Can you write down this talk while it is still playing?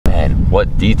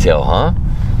What detail, huh?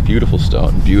 Beautiful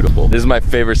stone, beautiful. This is my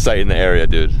favorite site in the area,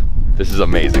 dude. This is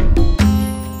amazing.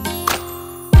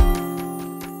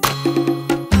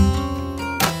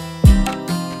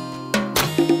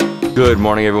 Good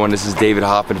morning, everyone. This is David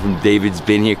Hoffman from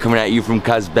Davidsbeenhere, coming at you from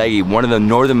Kasbegi, one of the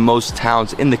northernmost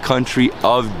towns in the country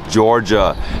of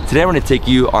Georgia. Today I'm going to take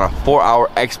you on a 4-hour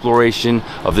exploration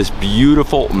of this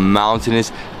beautiful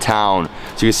mountainous town.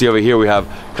 So you can see over here we have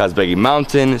Kasbegi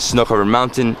Mountain, snow-covered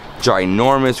mountain,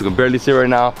 ginormous. We can barely see it right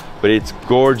now, but it's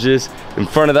gorgeous. In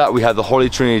front of that we have the Holy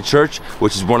Trinity Church,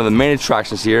 which is one of the main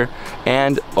attractions here.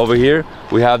 And over here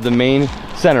we have the main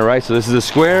center, right? So this is a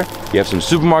square. You have some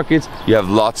supermarkets, you have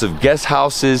lots of guest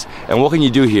houses. And what can you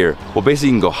do here? Well, basically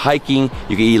you can go hiking,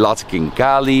 you can eat lots of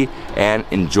kinkali, and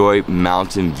enjoy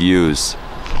mountain views.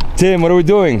 Tim, what are we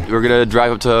doing? We're gonna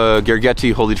drive up to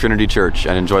Gergeti Holy Trinity Church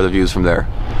and enjoy the views from there.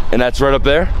 And that's right up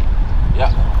there?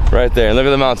 Yeah. Right there, and look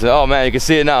at the mountain. Oh man, you can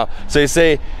see it now. So you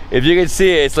say, if you can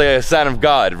see it, it's like a sign of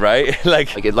God, right?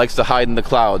 like it likes to hide in the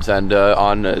clouds, and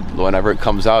whenever it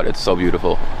comes out, it's so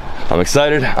beautiful. I'm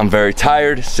excited, I'm very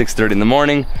tired, 6:30 in the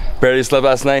morning, barely slept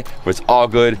last night, but it's all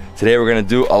good. Today we're gonna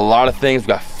do a lot of things. We've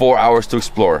got 4 hours to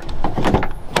explore.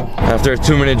 After a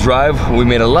 2-minute drive, we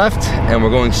made a left, and we're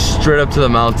going straight up to the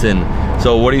mountain.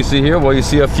 So what do you see here? Well, you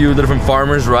see a few different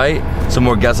farmers, right? Some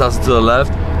more guest houses to the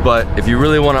left. But if you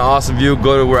really want an awesome view,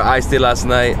 go to where I stayed last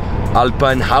night,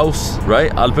 Alpen House,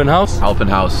 right? Alpen House? Alpen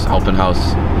House, Alpen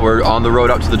House. We're on the road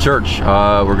up to the church.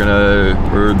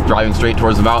 We're driving straight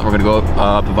towards the mountain. We're gonna go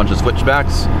up a bunch of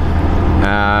switchbacks,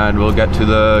 and we'll get to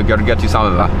the Gergeti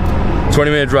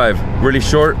 20-minute drive, really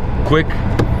short, quick.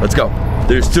 Let's go.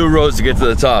 There's 2 roads to get to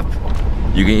the top.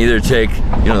 You can either take,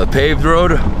 the paved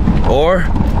road, or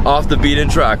off the beaten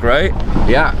track, right?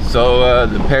 Yeah, so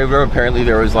the paved road, apparently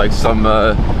there was like some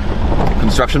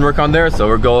construction work on there, so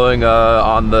we're going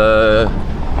on the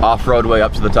off-road way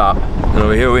up to the top. And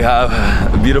over here we have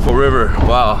a beautiful river.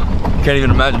 Wow, can't even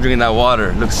imagine drinking that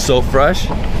water. It looks so fresh.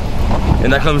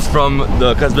 And that comes from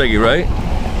the Kasbegi, right?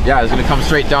 Yeah, it's gonna come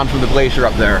straight down from the glacier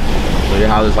up there. So you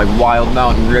have this like wild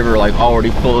mountain river, like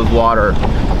already full of water.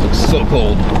 It looks so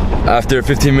cold. After a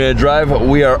 15-minute drive,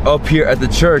 we are up here at the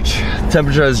church.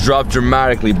 Temperature has dropped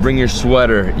dramatically. Bring your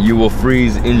sweater, you will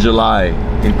freeze in July.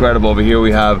 Incredible. Over here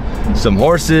we have some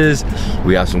horses,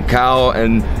 we have some cow,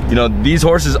 and these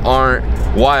horses aren't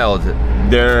wild.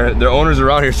 Their owners are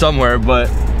around here somewhere, but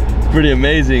it's pretty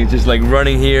amazing. Just like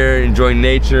running here, enjoying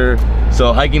nature.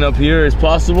 So hiking up here is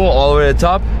possible all the way to the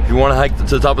top. If you want to hike to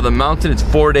the top of the mountain, it's a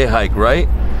 4-day hike, right?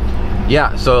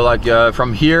 Yeah, so like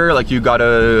from here, like you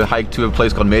gotta hike to a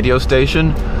place called Medio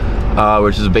Station,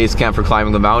 which is a base camp for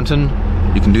climbing the mountain.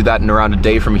 You can do that in around a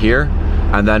day from here,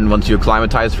 and then once you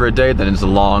acclimatize for a day, then it's a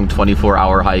long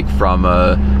 24-hour hike from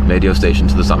Medio Station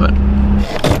to the summit.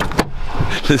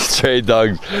 The stray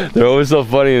dogs, they're always so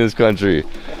funny in this country.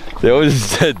 They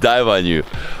always dive on you.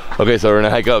 Okay, so we're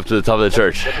gonna hike up to the top of the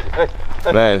church.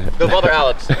 Man. Go bother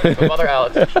Alex. Go bother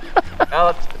Alex.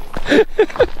 Alex.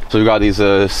 So we've got these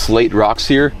slate rocks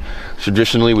here.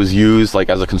 Traditionally was used like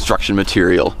as a construction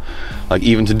material. Like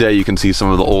even today you can see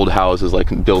some of the old houses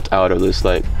like built out of this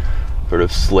like sort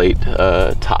of slate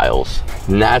tiles.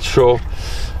 Natural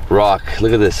rock,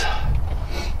 look at this.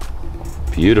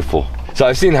 Beautiful. So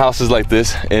I've seen houses like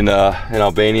this in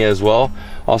Albania as well.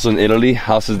 Also in Italy,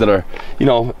 houses that are,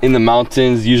 in the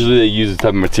mountains, usually they use this type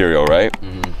of material, right?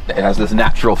 Mm-hmm. It has this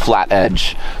natural flat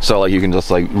edge, so like you can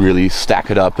just like really stack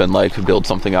it up and like build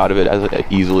something out of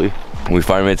it easily. We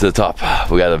finally made it to the top.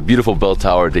 We got a beautiful bell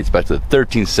tower. It dates back to the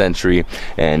 13th century.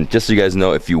 And just so you guys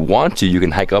know, if you want to, you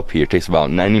can hike up here. It takes about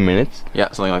 90 minutes. Yeah,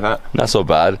 something like that. Not so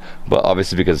bad, but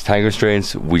obviously because of time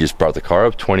constraints, we just brought the car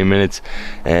up 20 minutes.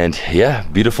 And yeah,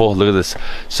 beautiful. Look at this.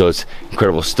 So it's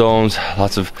incredible stones,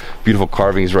 lots of beautiful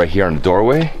carvings right here on the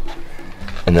doorway.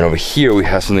 And then over here, we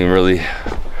have something really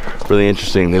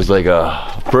interesting. There's like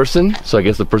a person. So I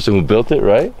guess the person who built it,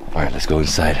 right? All right, let's go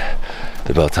inside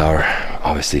the bell tower.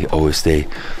 Obviously always stay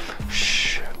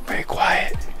very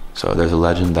quiet. So there's a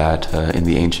legend that in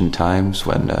the ancient times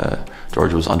when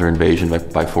Georgia was under invasion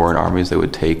by foreign armies, they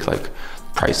would take like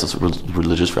priceless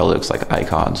religious relics like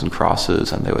icons and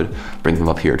crosses, and they would bring them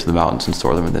up here to the mountains and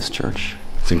store them in this church.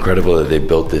 It's incredible that they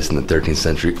built this in the 13th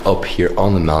century up here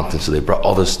on the mountain. So they brought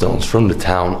all the stones from the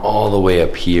town all the way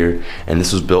up here, and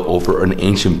this was built over an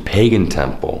ancient pagan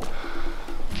temple.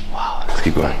 Wow, let's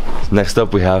keep going. Next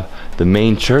up we have the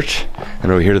main church,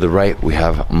 and over here to the right we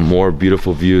have more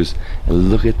beautiful views. And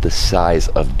look at the size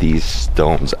of these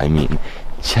stones. I mean,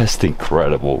 just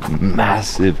incredible,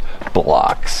 massive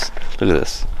blocks. Look at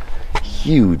this,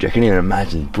 huge. I can't even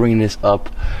imagine bringing this up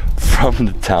from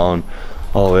the town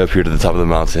all the way up here to the top of the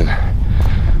mountain.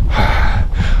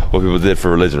 what people did for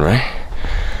religion, right?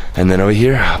 And then over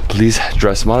here, please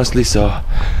dress modestly. So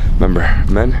remember,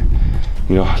 men,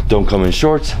 you know, don't come in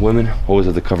shorts. Women always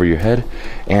have to cover your head.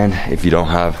 And if you don't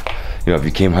have, you know, if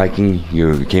you came hiking,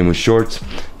 you came with shorts,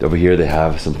 over here they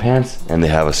have some pants and they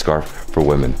have a scarf for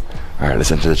women. All right,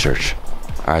 let's enter the church.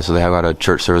 All right, so they have got a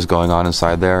church service going on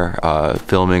inside there.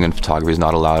 Filming and photography is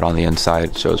not allowed on the inside.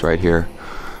 It shows right here.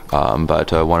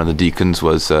 But one of the deacons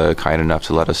was kind enough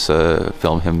to let us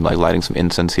film him like lighting some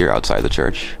incense here outside the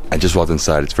church. I just walked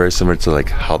inside. It's very similar to like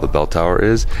how the bell tower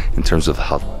is in terms of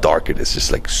how dark it is.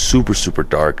 Just like super, super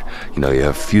dark. You know, you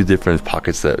have a few different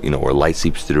pockets that, you know, where light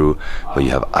seeps through, but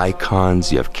you have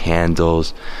icons, you have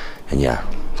candles, and yeah,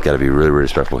 it's got to be really, really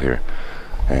respectful here.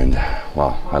 And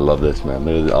wow, I love this, man.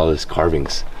 Look at all these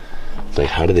carvings. It's like,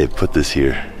 how did they put this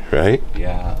here, right?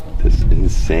 Yeah. This is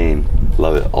insane.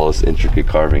 Love it. All this intricate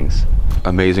carvings.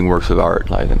 Amazing works of art.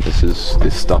 Like, and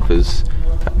this stuff is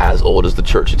as old as the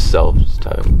church itself. It's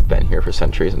been here for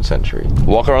centuries and centuries.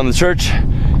 Walk around the church,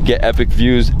 get epic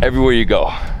views everywhere you go.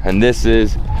 And this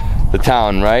is the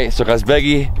town, right? So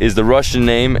Kasbegi is the Russian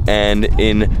name, and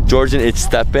in Georgian it's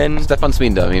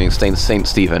Stefansminda, meaning Saint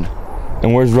Stephen.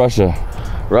 And where's Russia?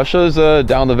 Russia's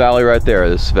down the valley right there.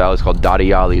 This valley is called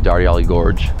Daryali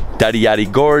Gorge.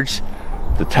 Daryali Gorge,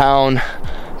 the town,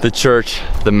 the church,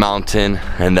 the mountain,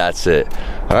 and that's it.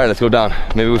 All right, let's go down.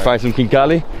 Maybe we find some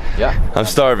kinkali? Yeah. I'm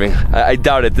starving. I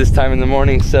doubt it. This time in the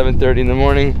morning, 7:30 in the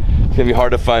morning, it's gonna be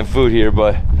hard to find food here,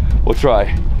 but we'll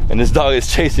try. And this dog is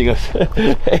chasing us.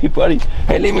 Hey, buddy.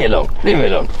 Hey, leave me alone. Leave me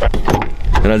alone.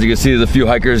 And as you can see, there's a few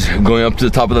hikers going up to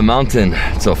the top of the mountain.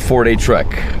 It's a 4-day trek.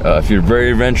 If you're very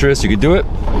adventurous, you could do it.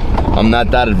 I'm not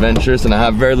that adventurous and I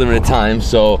have very limited time,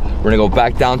 so we're gonna go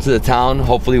back down to the town.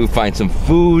 Hopefully we find some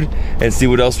food and see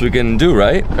what else we can do,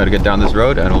 right? Gotta get down this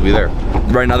road and we'll be there.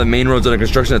 Right now the main road's under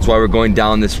construction. That's why we're going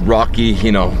down this rocky,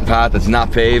 you know, path that's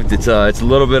not paved. It's a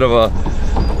little bit of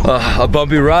a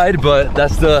bumpy ride, but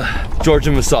that's the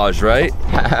Georgian massage, right?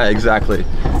 Exactly.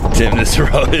 Tim, this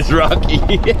road is rocky.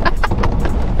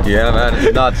 Yeah, man,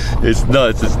 it's nuts. It's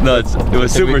nuts, it's nuts. It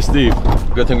was super steep.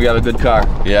 Good thing we have a good car.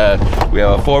 Yeah, we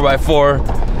have a 4x4.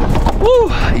 Woo!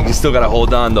 You still gotta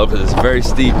hold on though, because it's very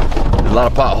steep. There's a lot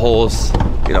of potholes,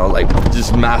 you know, like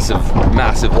just massive,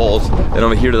 massive holes. And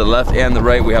over here to the left and the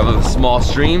right, we have a small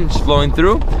stream just flowing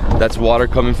through. That's water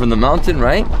coming from the mountain,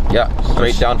 right? Yeah,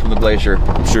 straight down from the glacier.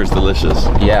 I'm sure it's delicious.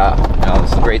 Yeah,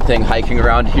 it's a great thing hiking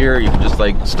around here. You can just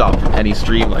like stop any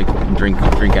stream, like drink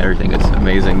everything. It's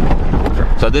amazing.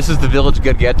 So this is the village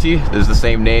Gergeti. This is the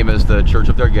same name as the church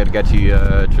up there, Gergeti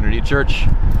Trinity Church.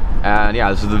 And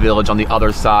yeah, this is the village on the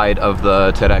other side of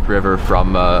the Terek River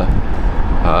from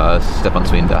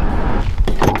Stefansminda.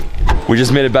 We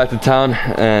just made it back to town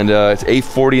and it's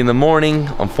 8:40 in the morning.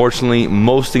 Unfortunately,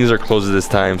 most things are closed at this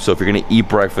time. So if you're gonna eat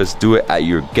breakfast, do it at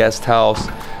your guest house.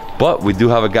 But we do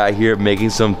have a guy here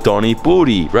making some Tony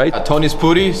Puri, right? Tony's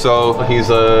Puri, so he's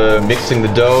mixing the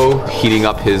dough, heating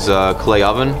up his clay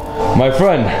oven. My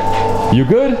friend, you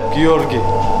good? Georgi.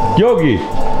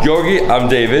 Georgi, I'm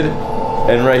David.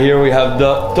 And right here we have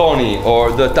the Tony,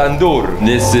 or the tandoor.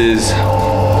 This is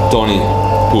Tony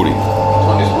Puri.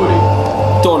 Tony's Puri.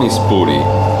 Tony's Puri.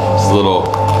 It's a little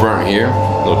burnt here,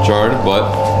 a little charred, but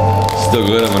still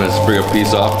good. I'm gonna just bring a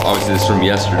piece off. Obviously this is from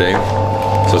yesterday.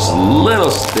 So it's a little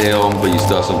stale, but you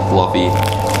still have some fluffy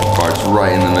parts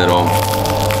right in the middle.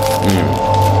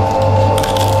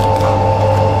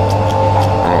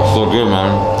 Oh, so good,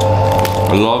 man.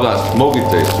 I love that smoky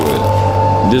taste to it.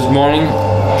 This morning,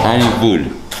 I need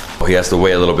food. He has to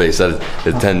wait a little bit. He said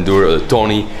the tandoor, or the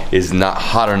Tony, is not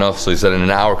hot enough. So he said in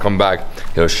an hour, come back.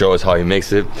 He'll show us how he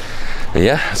makes it. And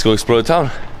yeah, let's go explore the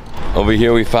town. Over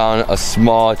here, we found a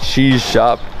small cheese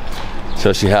shop.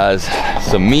 So she has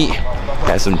some meat,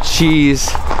 has some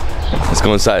cheese. Let's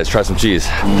go inside, let's try some cheese.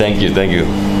 Thank you, thank you.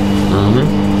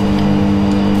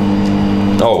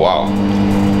 Oh wow,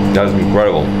 that is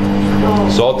incredible.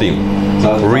 Salty,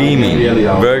 creamy,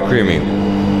 very creamy.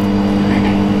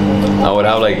 I would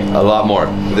have like a lot more.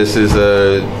 This is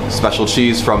a special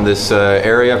cheese from this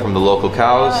area, from the local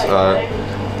cows.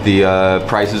 The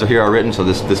prices are here are written, so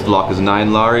this block is 9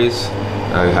 laris.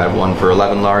 I have one for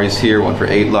 11 laris here, one for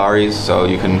 8 laris, so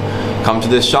you can come to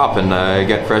this shop and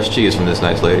get fresh cheese from this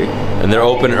nice lady. And they're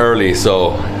open early,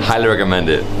 so highly recommend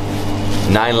it.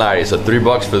 9 laris, so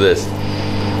 $3 for this.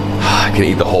 I can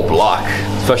eat the whole block,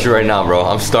 especially right now, bro.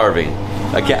 I'm starving.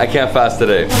 I can't fast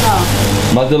today.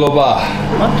 Matuloba.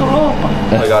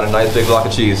 I got a nice big block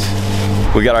of cheese.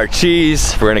 We got our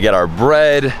cheese, we're gonna get our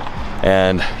bread,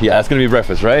 and yeah, that's gonna be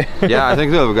breakfast, right? Yeah, I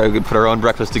think so. We're gonna put our own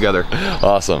breakfast together.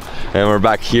 Awesome. And we're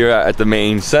back here at the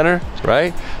main center,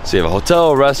 right? So you have a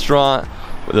hotel, restaurant,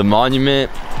 the monument,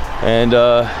 And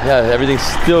yeah, everything's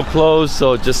still closed,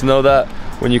 so just know that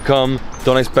when you come,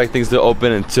 don't expect things to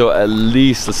open until at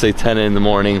least, let's say 10 in the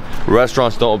morning.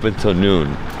 Restaurants don't open till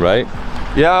noon, right?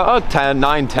 Yeah,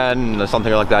 9, 10,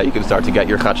 something like that. You can start to get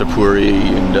your khachapuri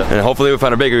and hopefully we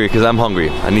find a bakery because I'm hungry.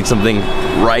 I need something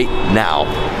right now.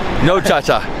 No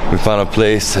cha-cha. We found a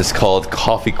place that's called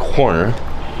Coffee Corner.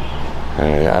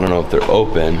 I don't know if they're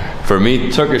open. For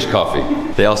me, Turkish coffee.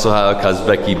 They also have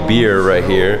Kasbegi beer right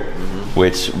here,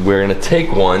 which we're gonna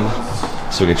take one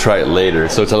so we can try it later.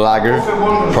 So it's a lager,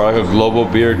 product of Global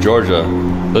Beer Georgia.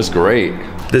 Looks great.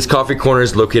 This coffee corner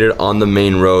is located on the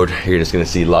main road. You're just gonna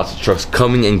see lots of trucks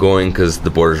coming and going because the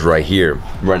border's right here.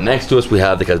 Right next to us, we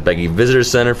have the Kasbegi Visitor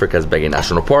Center for Kasbegi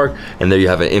National Park. And there you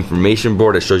have an information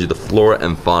board that shows you the flora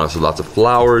and fauna. So lots of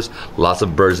flowers, lots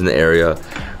of birds in the area.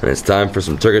 And it's time for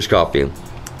some Turkish coffee.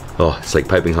 Oh, it's like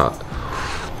piping hot.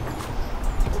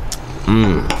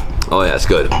 Oh yeah, it's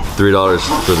good.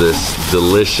 $3 for this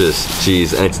delicious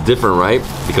cheese. And it's different, right?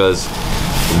 Because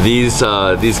these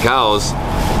cows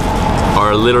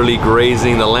are literally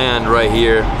grazing the land right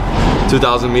here,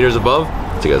 2,000 meters above.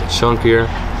 Take a chunk here.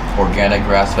 organic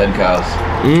grass-fed cows.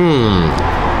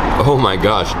 Oh my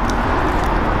gosh.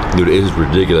 Dude, it is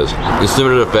ridiculous. It's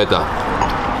similar to feta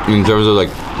in terms of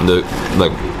the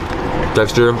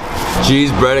texture.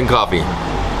 Cheese, bread, and coffee.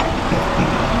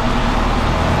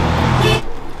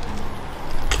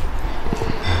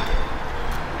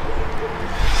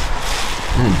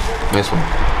 Nice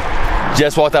one.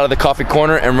 Just walked out of the coffee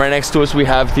corner, and right next to us we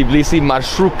have Tbilisi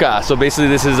Marshruka. So basically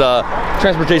this is a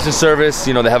transportation service.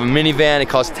 You know, they have a minivan. It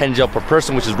costs 10 gel per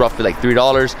person, which is roughly like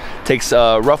 $3. Takes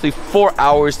roughly 4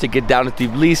 hours to get down to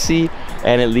Tbilisi,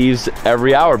 and it leaves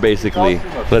every hour basically.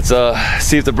 Let's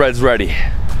see if the bread's ready.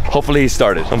 Hopefully he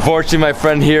started. Unfortunately, my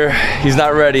friend here, he's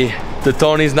not ready. The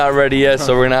Tony's not ready yet,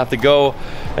 so we're gonna have to go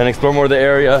and explore more of the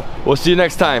area. We'll see you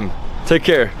next time. Take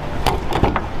care.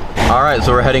 All right,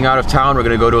 so we're heading out of town. We're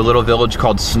gonna go to a little village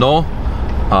called Snow.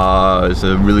 It's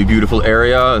a really beautiful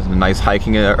area. It's nice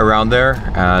hiking around there,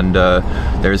 and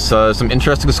there's some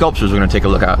interesting sculptures we're gonna take a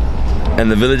look at. And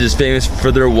the village is famous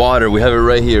for their water. We have it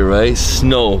right here, right?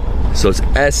 Snow. So it's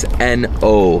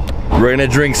S-N-O. We're gonna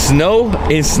drink snow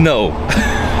in snow.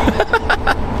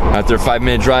 After a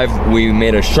 5-minute drive, we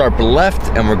made a sharp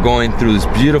left, and we're going through this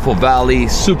beautiful valley,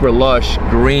 super lush,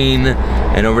 green,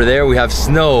 and over there we have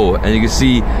snow, and you can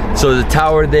see, so the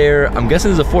tower there, I'm guessing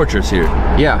there's a fortress here.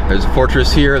 Yeah, there's a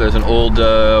fortress here. There's an old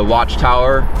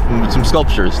watchtower with some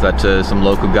sculptures that some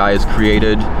local guys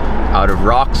created out of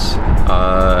rocks,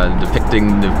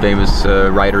 depicting the famous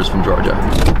writers from Georgia.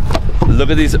 Look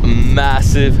at these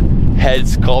massive head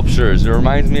sculptures. It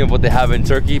reminds me of what they have in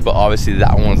Turkey, but obviously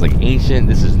that one's like ancient.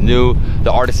 This is new.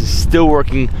 The artist is still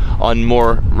working on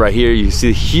more right here. You see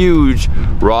a huge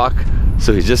rock,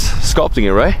 so he's just sculpting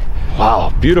it, right?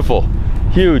 Wow, beautiful,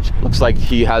 huge. Looks like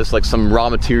he has like some raw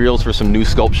materials for some new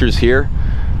sculptures here,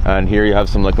 and here you have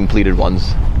some like completed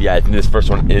ones. Yeah, I think this first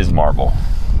one is marble.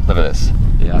 Look at this.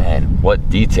 Yeah. Man, what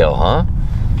detail, huh?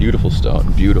 Beautiful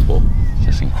stone, beautiful.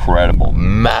 Just incredible,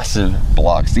 massive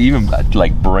blocks. To even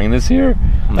like bring this here,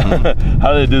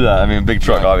 how do they do that? I mean, big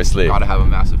truck, obviously. Gotta have a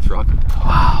massive truck.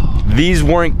 Wow. These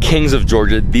weren't kings of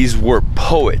Georgia, these were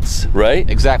poets, right?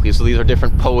 Exactly, so these are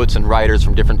different poets and writers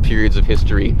from different periods of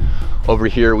history. Over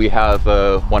here we have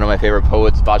one of my favorite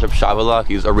poets, Vajab Shavala.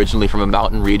 He's originally from a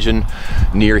mountain region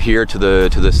near here to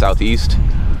the southeast.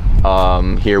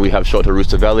 Here we have Shota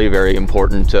Rustaveli, very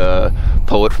important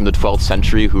poet from the 12th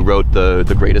century who wrote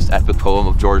the greatest epic poem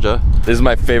of Georgia. This is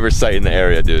my favorite site in the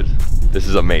area, dude. This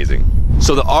is amazing.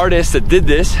 So the artist that did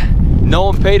this, no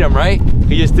one paid him, right?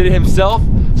 He just did it himself.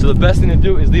 So the best thing to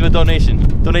do is leave a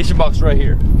donation. Donation box right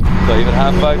here. Do I even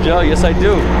have 5 gel? Yes, I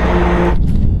do.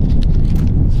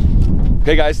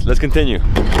 Okay guys, let's continue.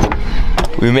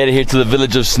 We made it here to the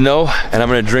village of Snow, and I'm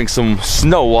gonna drink some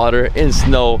snow water in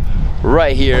snow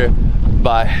right here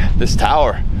by this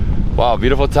tower. Wow,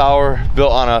 beautiful tower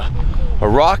built on a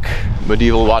rock.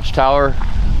 Medieval watchtower.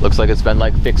 Looks like it's been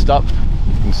like fixed up.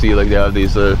 You can see like they have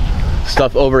these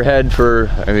stuff overhead for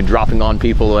dropping on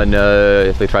people and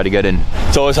if they try to get in.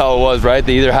 It's always how it was, right?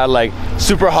 They either had like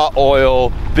super hot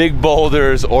oil, big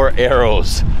boulders, or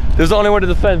arrows. There's the only way to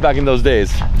defend back in those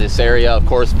days. This area, of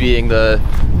course, being the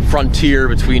frontier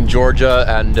between Georgia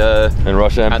and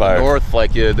Russia Empire. And the north,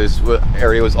 like this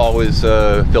area was always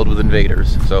filled with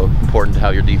invaders. So important to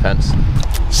have your defense.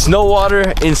 Snow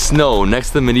water in snow next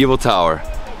to the medieval tower.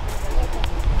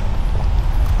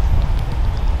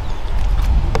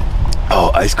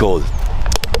 Oh, ice cold.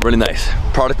 Really nice.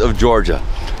 Product of Georgia.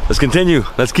 Let's continue.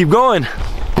 Let's keep going.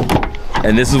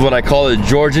 And this is what I call a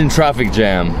Georgian traffic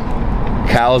jam.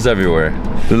 Cows everywhere.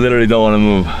 They literally don't want to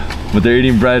move, but they're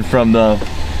eating bread from the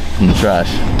trash.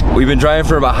 We've been driving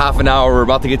for about half an hour. We're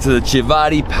about to get to the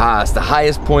Gergeti Pass, the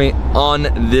highest point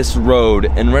on this road.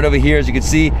 And right over here, as you can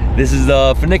see, this is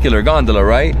the funicular gondola,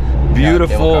 right?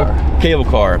 Beautiful cable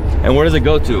car. And where does it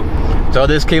go to? So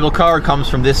this cable car comes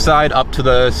from this side up to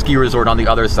the ski resort on the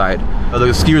other side.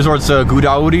 The ski resort's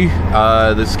Gudaudi.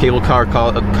 This cable car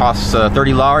costs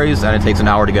 30 laris and it takes an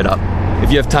hour to get up. If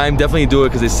you have time, definitely do it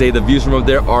because they say the views from up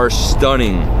there are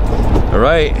stunning. All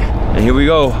right, and here we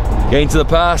go. Getting to the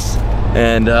pass,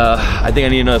 and I think I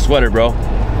need another sweater, bro.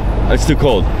 It's too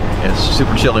cold. It's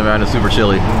super chilly, man. It's super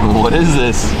chilly. What is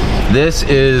this? This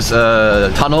is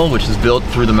a tunnel which is built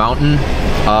through the mountain,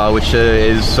 which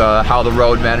is how the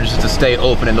road manages to stay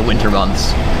open in the winter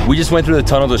months. We just went through the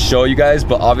tunnel to show you guys,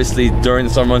 but obviously during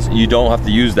the summer months, you don't have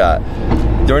to use that.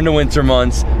 During the winter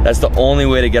months, that's the only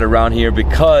way to get around here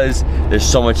because there's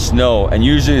so much snow, and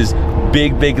usually there's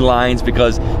big lines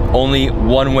because only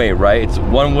one way, right? It's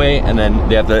one way, and then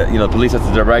they have to, you know, the police have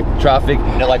to direct traffic.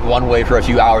 And like one way for a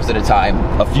few hours at a time.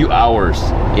 A few hours.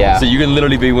 Yeah. So you can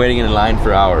literally be waiting in line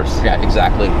for hours. Yeah,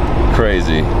 exactly.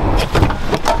 Crazy.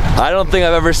 I don't think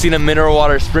I've ever seen a mineral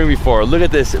water spring before. Look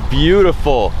at this,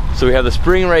 beautiful. So we have the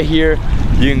spring right here.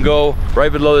 You can go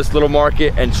right below this little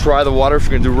market and try the water, which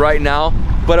we're gonna do right now.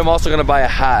 But I'm also gonna buy a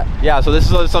hat. Yeah, so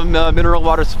this is some mineral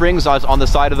water springs on the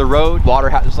side of the road. Water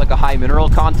has like a high mineral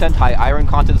content, high iron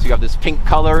content. So you have this pink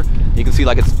color. You can see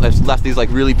like it's left these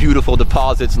like really beautiful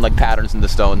deposits and like patterns in the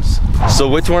stones. So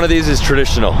which one of these is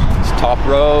traditional? It's top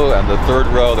row and the third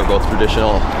row, they're both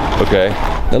traditional. Okay.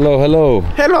 Hello, hello.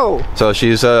 Hello. So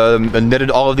she's knitted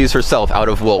all of these herself out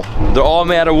of wool. They're all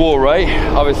made out of wool, right?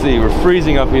 Obviously, we're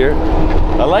freezing up here.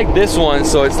 I like this one,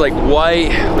 so it's like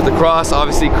white with the cross.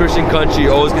 Obviously, Christian country,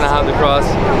 always gonna have the cross.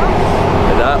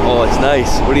 Like that. Oh, it's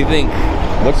nice. What do you think?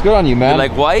 Looks good on you, man. You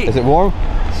like white? Is it warm?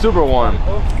 Super warm.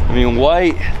 I mean,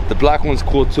 white. The black one's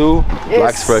cool too. Yes,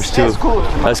 Black's fresh too. that's cool.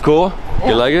 That's cool?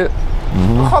 You like it?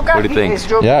 What do you think?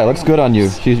 Yeah, it looks good on you.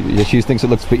 She thinks it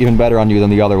looks even better on you than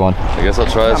the other one. I guess I'll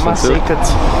try this one too.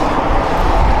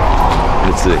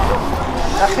 Let's see.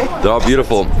 They're all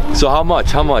beautiful. So how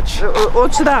much? How much?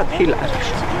 What's that, Pilar?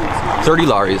 30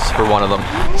 laris for one of them.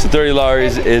 So 30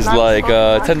 laris is like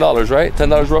 $10, right?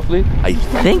 $10 roughly? I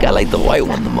think I like the white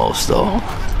one the most though.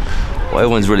 White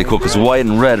one's really cool because white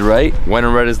and red, right? White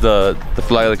and red is the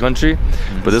flag of the country.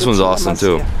 But this one's awesome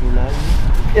too.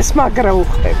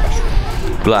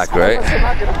 Black, right?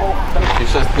 She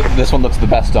says this one looks the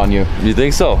best on you. You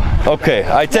think so? Okay,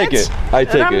 I take it. I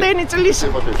take it.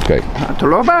 Okay.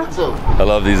 I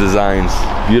love these designs.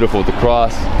 Beautiful with the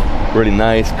cross. Really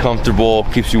nice, comfortable,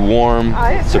 keeps you warm.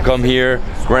 So come here,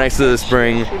 right next to the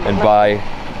spring, and buy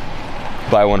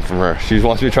one from her. She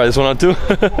wants me to try this one on too.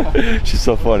 She's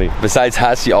so funny. Besides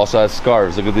hats, she also has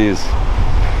scarves. Look at these.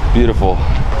 Beautiful.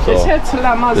 So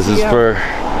this is for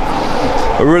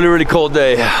a really cold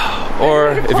day.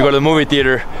 Or if you go to the movie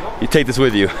theater, you take this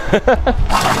with you.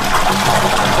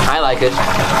 I like it.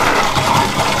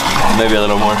 Maybe a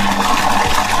little more.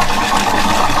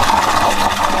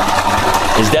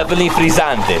 It's definitely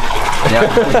frizzante.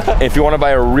 Yeah. If you want to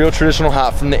buy a real traditional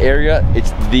hat from the area,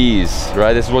 it's these,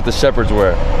 right? This is what the shepherds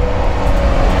wear.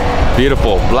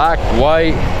 Beautiful, black,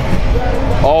 white,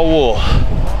 all wool.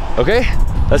 Okay,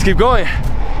 let's keep going.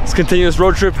 Let's continue this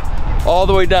road trip all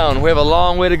the way down. We have a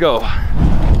long way to go.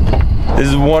 This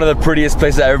is one of the prettiest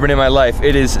places I've ever been in my life.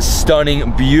 It is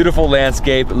stunning, beautiful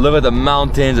landscape. Look at the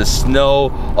mountains, the snow,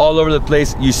 all over the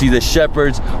place. You see the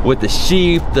shepherds with the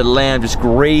sheep, the lamb just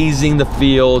grazing the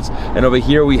fields. And over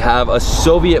here we have a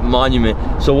Soviet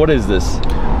monument. So what is this?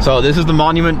 So this is the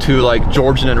monument to like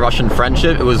Georgian and Russian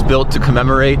friendship. It was built to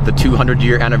commemorate the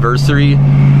 200-year anniversary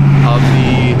of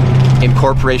the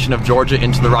incorporation of Georgia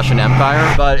into the Russian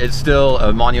Empire. But it's still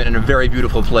a monument in a very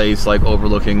beautiful place, like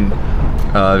overlooking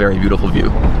a very beautiful view.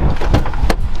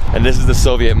 And this is the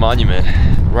Soviet monument.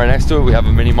 Right next to it, we have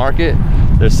a mini market.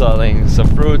 They're selling some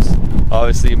fruits,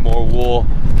 obviously more wool,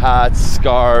 hats,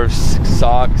 scarves,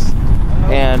 socks,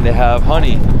 and they have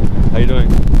honey. How you doing?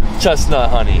 Chestnut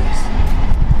honey.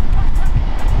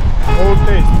 Old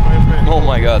taste, my friend. Oh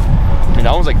my God. And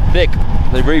that one's like thick.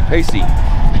 They're very pasty.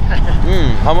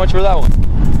 How much for that one?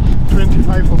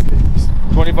 25 okay.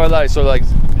 25 laris, so like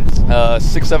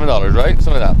 $6-7, right?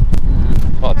 Something like that.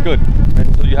 Oh, it's good.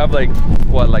 And so you have like,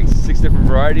 what, like 6 different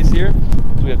varieties here?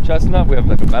 So we have chestnut, we have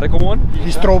like a medical one.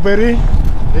 This strawberry,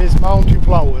 this mountain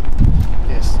flower.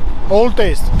 Yes. Old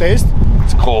taste. Taste?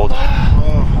 It's cold.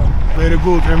 Oh, very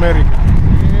good, American.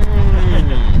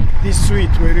 This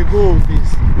sweet, very good.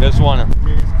 This one.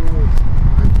 Very good,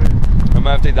 my friend. I'm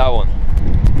gonna have to take that one.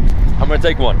 I'm gonna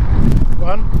take one.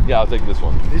 One? Yeah, I'll take this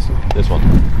one. This one. This one.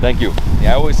 Thank you.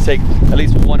 Yeah, I always take at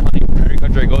least one honey from every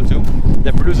country I go to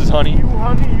that produces honey. You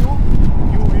honey,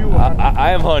 you honey.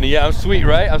 I am honey. Yeah, I'm sweet,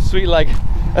 right? I'm sweet like.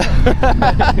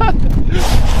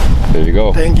 There you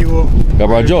go. Thank you.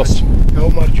 Caballos.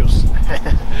 Caballos.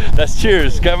 That's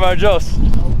cheers. Caballos.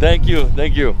 Thank you.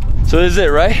 Thank you. So this is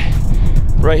it, right?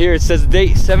 Right here it says the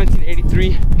date 1783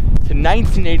 to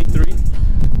 1983.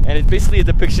 And it's basically a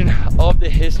depiction of the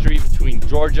history between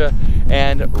Georgia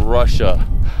and Russia.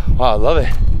 Wow, I love it.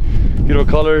 Beautiful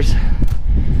colors.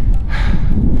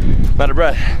 I'm out of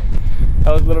breath.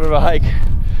 That was a little bit of a hike,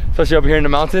 especially up here in the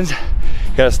mountains. You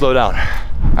gotta slow down.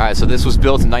 All right, so this was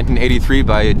built in 1983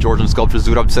 by Georgian sculptor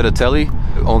Zurab Tsereteli,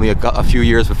 only a few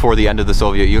years before the end of the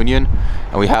Soviet Union.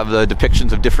 And we have the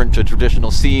depictions of different traditional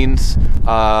scenes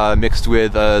mixed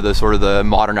with the sort of the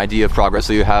modern idea of progress.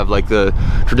 So you have like the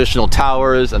traditional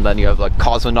towers, and then you have like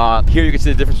cosmonaut. Here you can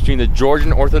see the difference between the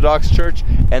Georgian Orthodox Church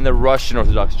and the Russian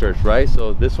Orthodox Church, right?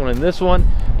 So this one and this one,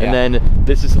 and then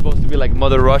this is supposed to be like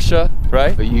Mother Russia,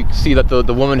 right? But you see that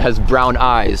the woman has brown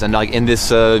eyes, and like in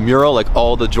this mural, like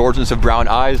all the Georgians have brown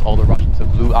eyes, all the Russians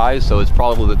have blue eyes. So it's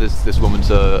probably that this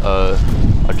woman's a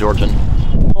Georgian.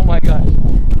 Oh my God.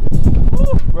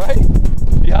 Woo, right?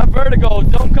 If you have vertigo,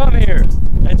 don't come here.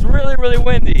 It's really, really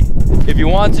windy. If you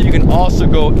want to, you can also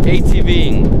go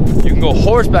ATVing. You can go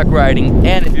horseback riding,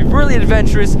 and if you're really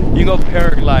adventurous, you can go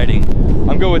paragliding.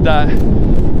 I'm good with that.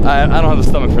 I don't have the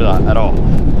stomach for that at all.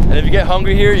 And if you get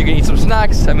hungry here, you can eat some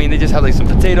snacks. I mean, they just have like some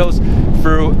potatoes,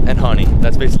 fruit, and honey.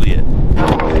 That's basically it.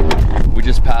 We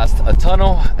just passed a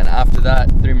tunnel, and after that,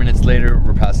 3 minutes later,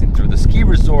 we're passing through the ski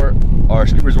resort, or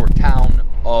ski resort town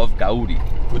of Gudauri.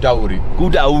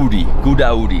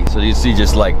 So you see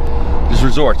just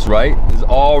resorts, right? It's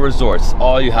all resorts,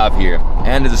 all you have here.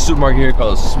 And there's a supermarket here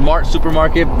called a Smart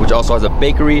Supermarket, which also has a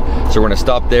bakery. So we're gonna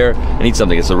stop there and eat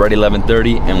something. It's already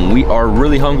 11:30 and we are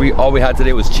really hungry. All we had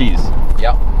today was cheese.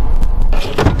 Yeah.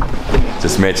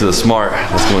 Just made it to the Smart.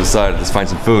 Let's go inside, let's find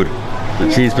some food. The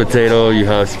cheese potato, you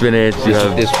have spinach, you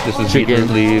have this is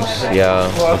chicken leaves. Yeah.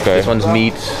 Okay. This one's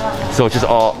meat. So it's just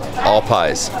all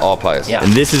pies, all pies. Yeah.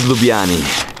 And this is Lobiani,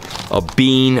 a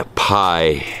bean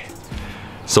pie.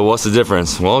 So what's the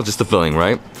difference? Well, just the filling,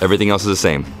 right? Everything else is the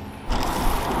same.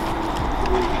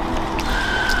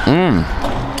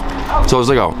 So it's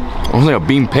like a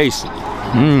bean paste.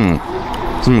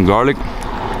 Some garlic.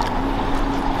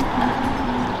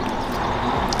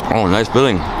 Oh, nice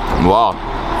filling. Wow.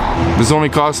 This only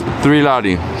costs 3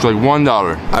 lari, so like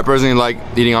 $1. I personally like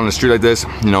eating on the street like this,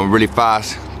 you know, really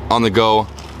fast, on the go.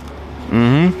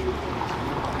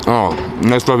 Oh,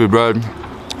 nice fluffy bread.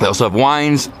 They also have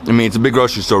wines. I mean, it's a big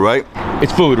grocery store, right?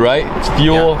 It's food, right? It's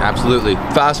fuel. Yeah, absolutely.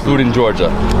 Fast food in Georgia.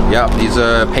 Yeah, these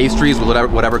pastries with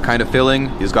whatever kind of filling.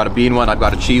 He's got a bean one, I've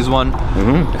got a cheese one.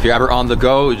 If you're ever on the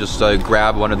go, you just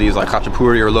grab one of these like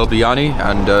khachapuri or lobiani,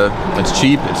 and it's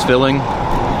cheap, it's filling.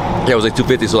 Yeah, it was like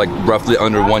 $2.50, so like roughly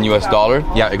under $1 US.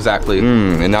 Yeah, exactly.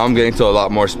 And now I'm getting to a lot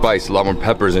more spice, a lot more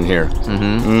peppers in here.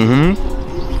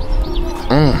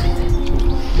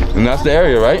 And that's the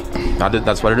area, right?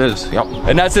 That's what it is. Yep.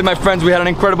 And that's it, my friends. We had an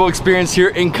incredible experience here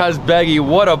in Kasbegi.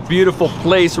 What a beautiful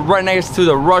place, right next to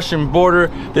the Russian border.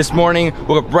 This morning,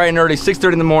 woke up bright and early,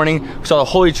 6:30 in the morning. We saw the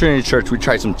Holy Trinity Church. We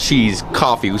tried some cheese,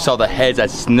 coffee. We saw the heads at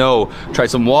snow.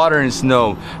 Tried some water and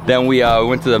snow. Then we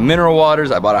went to the mineral waters.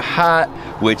 I bought a hat,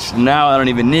 which now I don't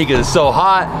even need because it's so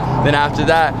hot. Then after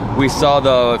that, we saw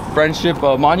the Friendship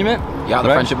Monument. Yeah, the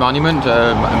Friendship Monument,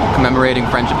 commemorating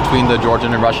friendship between the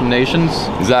Georgian and Russian nations.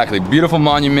 Exactly, beautiful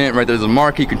monument. Right there's a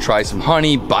market. You can try some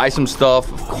honey, buy some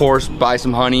stuff, of course, buy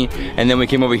some honey. And then we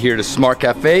came over here to Smart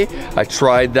Cafe. I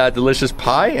tried that delicious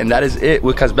pie, and that is it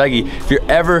with Kasbegi. If you're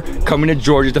ever coming to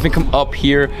Georgia, definitely come up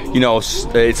here. You know,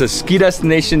 it's a ski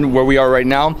destination where we are right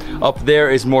now. Up there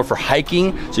is more for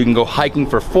hiking, so you can go hiking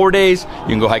for 4 days. You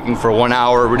can go hiking for 1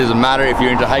 hour. It doesn't matter. If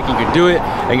you're into hiking, you can do it.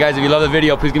 And guys, if you love the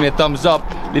video, please give me a thumbs up.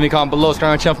 Leave me a comment below. Subscribe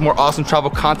to my channel for more awesome travel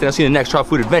content. I'll see you in the next travel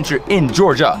food adventure in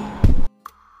Georgia.